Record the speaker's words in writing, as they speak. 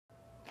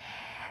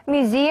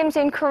Museums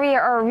in Korea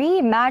are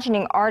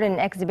reimagining art and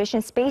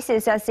exhibition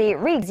spaces as they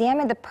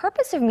re-examine the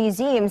purpose of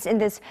museums in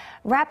this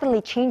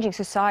rapidly changing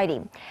society.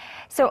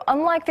 So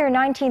unlike their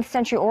 19th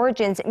century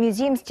origins,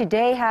 museums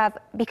today have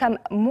become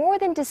more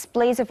than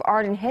displays of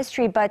art and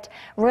history, but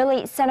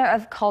really center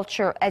of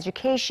culture,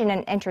 education,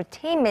 and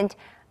entertainment,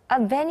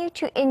 a venue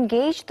to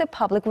engage the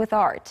public with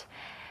art.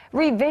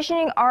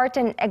 Revisioning art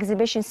and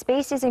exhibition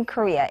spaces in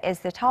Korea is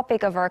the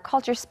topic of our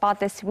Culture Spot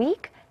this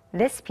week.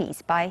 This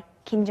piece by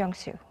Kim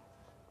Jungsoo.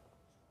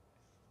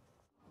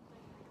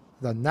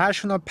 The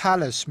National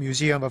Palace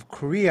Museum of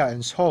Korea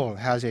in Seoul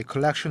has a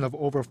collection of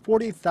over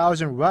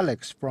 40,000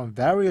 relics from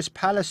various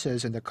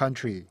palaces in the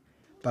country.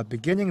 But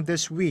beginning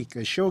this week,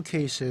 it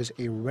showcases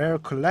a rare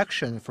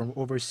collection from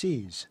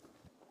overseas.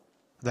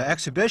 The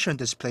exhibition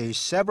displays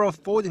several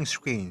folding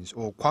screens,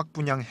 or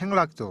Gwakbunyang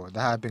Haengrakdo,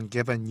 that have been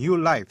given new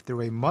life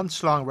through a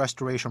months-long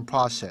restoration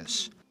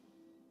process.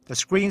 The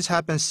screens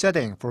have been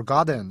sitting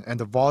forgotten in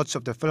the vaults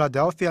of the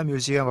Philadelphia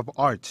Museum of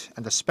Art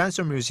and the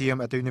Spencer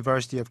Museum at the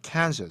University of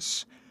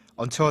Kansas,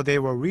 until they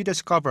were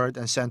rediscovered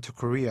and sent to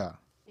Korea.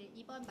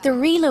 The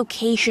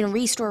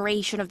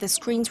restoration of the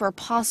screens were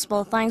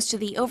possible thanks to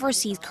the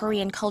Overseas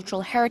Korean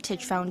Cultural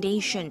Heritage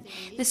Foundation.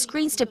 The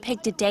screens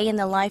depict a day in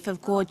the life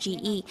of Go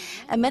Ji-i,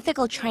 a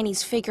mythical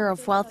Chinese figure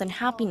of wealth and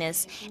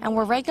happiness, and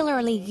were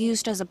regularly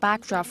used as a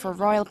backdrop for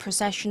royal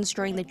processions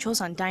during the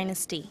Joseon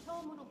dynasty.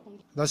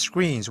 The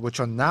screens, which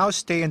will now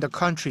stay in the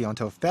country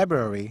until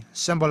February,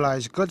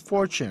 symbolize good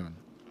fortune,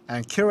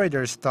 and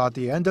curators thought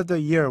the end of the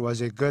year was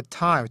a good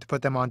time to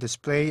put them on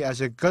display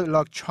as a good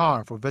luck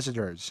charm for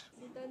visitors.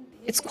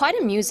 It's quite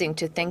amusing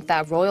to think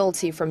that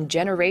royalty from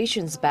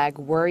generations back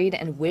worried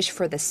and wished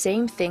for the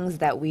same things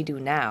that we do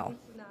now.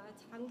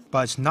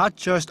 But it's not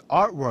just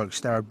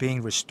artworks that are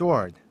being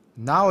restored.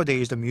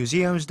 Nowadays, the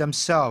museums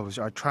themselves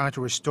are trying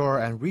to restore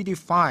and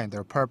redefine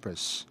their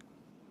purpose.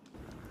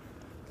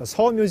 The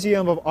Seoul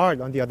Museum of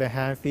Art, on the other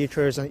hand,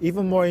 features an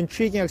even more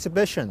intriguing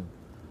exhibition,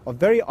 a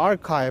very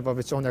archive of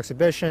its own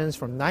exhibitions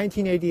from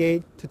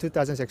 1988 to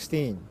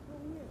 2016.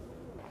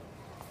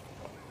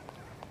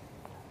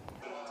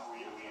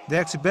 The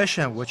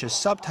exhibition, which is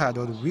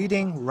subtitled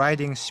Reading,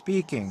 Writing,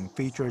 Speaking,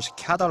 features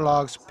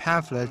catalogs,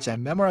 pamphlets,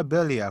 and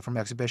memorabilia from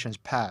exhibitions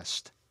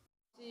past.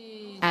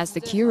 As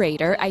the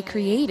curator, I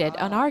created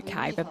an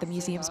archive of the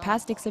museum's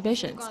past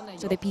exhibitions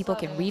so that people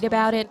can read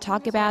about it,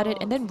 talk about it,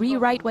 and then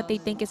rewrite what they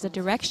think is the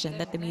direction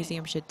that the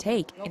museum should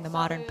take in the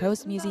modern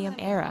post-museum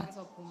era.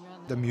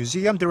 The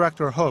museum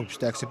director hopes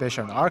the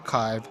exhibition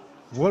archive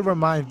will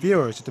remind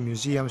viewers that the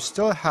museum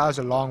still has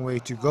a long way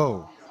to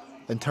go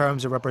in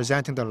terms of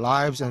representing the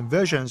lives and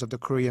visions of the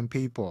Korean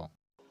people.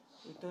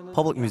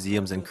 Public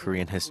museums in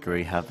Korean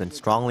history have been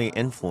strongly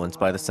influenced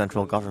by the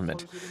central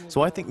government,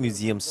 so I think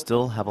museums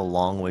still have a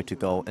long way to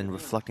go in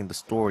reflecting the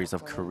stories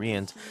of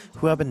Koreans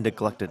who have been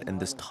neglected in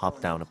this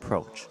top-down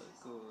approach.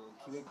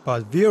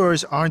 But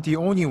viewers aren't the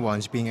only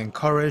ones being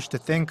encouraged to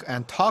think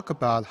and talk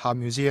about how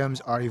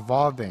museums are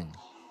evolving.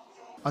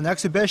 An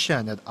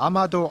exhibition at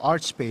Amado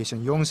Art Space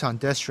in Yongsan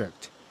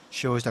District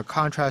shows the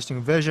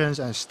contrasting visions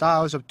and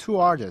styles of two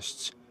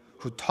artists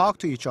who talk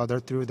to each other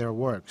through their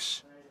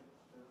works.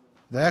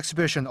 The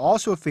exhibition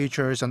also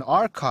features an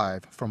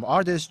archive from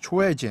artist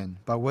Cho Hye-jin,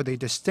 but with a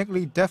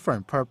distinctly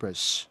different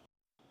purpose.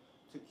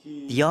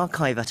 The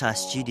archive at our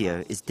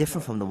studio is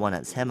different from the one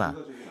at Sema.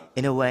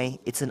 In a way,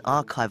 it's an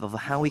archive of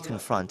how we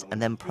confront and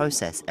then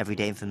process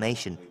everyday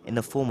information in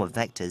the form of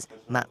vectors,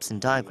 maps and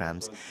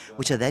diagrams,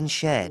 which are then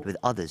shared with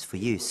others for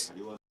use.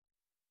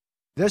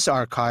 This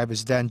archive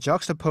is then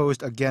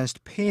juxtaposed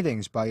against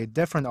paintings by a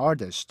different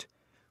artist,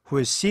 who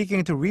is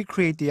seeking to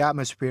recreate the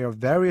atmosphere of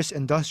various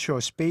industrial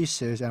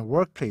spaces and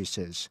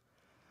workplaces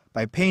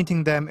by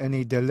painting them in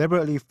a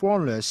deliberately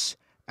formless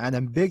and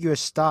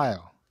ambiguous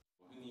style.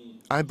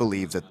 I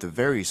believe that the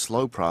very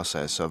slow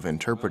process of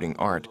interpreting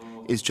art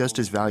is just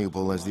as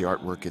valuable as the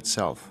artwork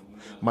itself.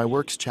 My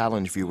works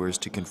challenge viewers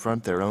to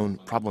confront their own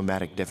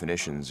problematic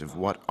definitions of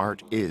what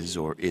art is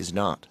or is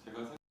not.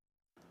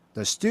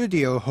 The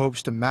studio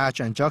hopes to match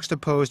and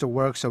juxtapose the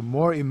works of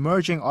more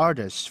emerging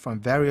artists from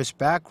various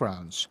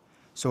backgrounds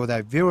so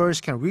that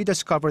viewers can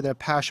rediscover their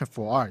passion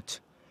for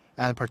art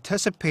and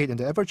participate in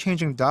the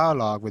ever-changing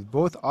dialogue with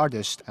both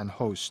artist and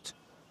host.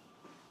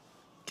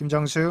 Kim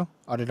Jungsoo,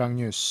 Arirang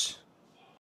News.